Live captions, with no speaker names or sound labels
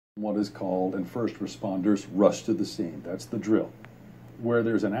What is called, and first responders rush to the scene. That's the drill. Where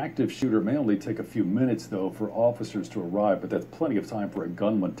there's an active shooter, it may only take a few minutes, though, for officers to arrive, but that's plenty of time for a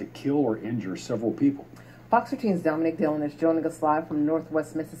gunman to kill or injure several people. Fox 13's Dominique Dillion is joining us live from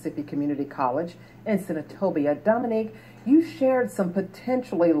Northwest Mississippi Community College in Senatobia. Dominique, you shared some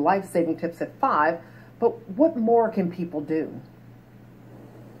potentially life-saving tips at 5, but what more can people do?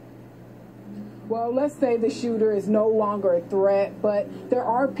 Well, let's say the shooter is no longer a threat, but there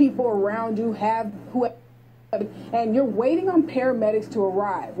are people around you and you're waiting on paramedics to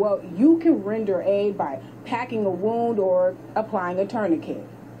arrive. Well, you can render aid by packing a wound or applying a tourniquet.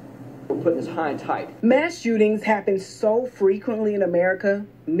 We're putting this high and tight. Mass shootings happen so frequently in America,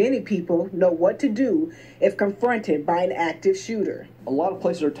 many people know what to do if confronted by an active shooter. A lot of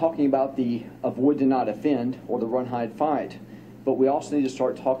places are talking about the avoid, do not offend, or the run, hide, fight. But we also need to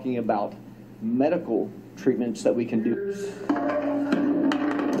start talking about medical treatments that we can do.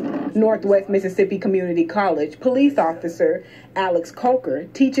 Northwest Mississippi Community College police officer Alex COKER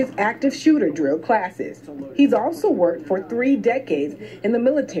teaches active shooter drill classes. He's also worked for 3 decades in the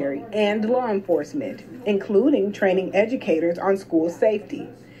military and law enforcement, including training educators on school safety.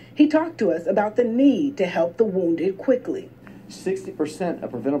 He talked to us about the need to help the wounded quickly. 60% of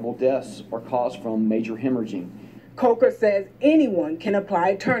preventable deaths are caused from major hemorrhaging. COKER says anyone can apply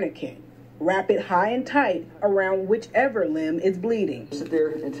a tourniquet. Wrap it high and tight around whichever limb is bleeding. Sit there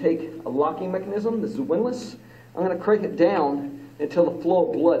and take a locking mechanism. This is windlass. I'm going to crank it down until the flow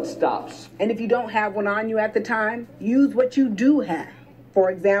of blood stops. And if you don't have one on you at the time, use what you do have.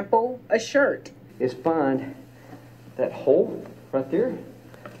 For example, a shirt. Is find that hole right there.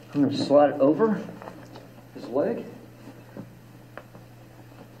 I'm going to slide it over his leg.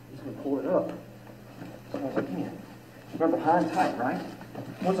 Just going to pull it up as far as I can. Remember, high and tight, right?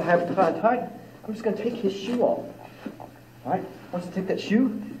 Once I have it high and tight, I'm just going to take his shoe off. All right? Once I take that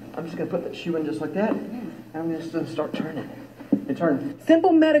shoe, I'm just going to put that shoe in just like that. And I'm just going to start turning and turning.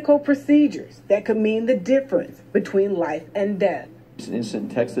 Simple medical procedures that could mean the difference between life and death. It's an incident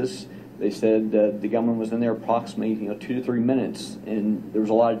in Texas. They said the gunman was in there approximately 2 to 3 minutes, and there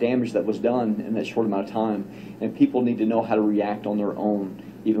was a lot of damage that was done in that short amount of time. And people need to know how to react on their own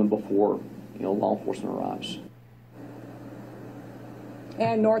even before law enforcement arrives.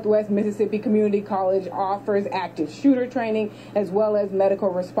 And Northwest Mississippi Community College offers active shooter training as well as medical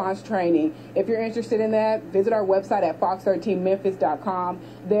response training. If you're interested in that, visit our website at Fox13Memphis.com.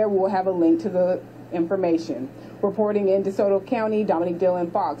 There we'll have a link to the information. Reporting in DeSoto County, Dominique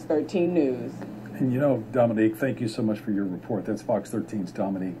Dillion, Fox 13 News. And Dominique, thank you so much for your report. That's Fox 13's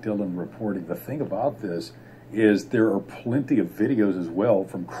Dominique Dillion reporting. The thing about this is there are plenty of videos as well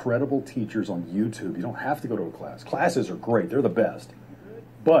from credible teachers on YouTube. You don't have to go to a class. Classes are great. They're the best.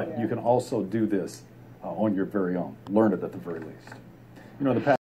 But you can also do this on your very own. Learn it at the very least. The past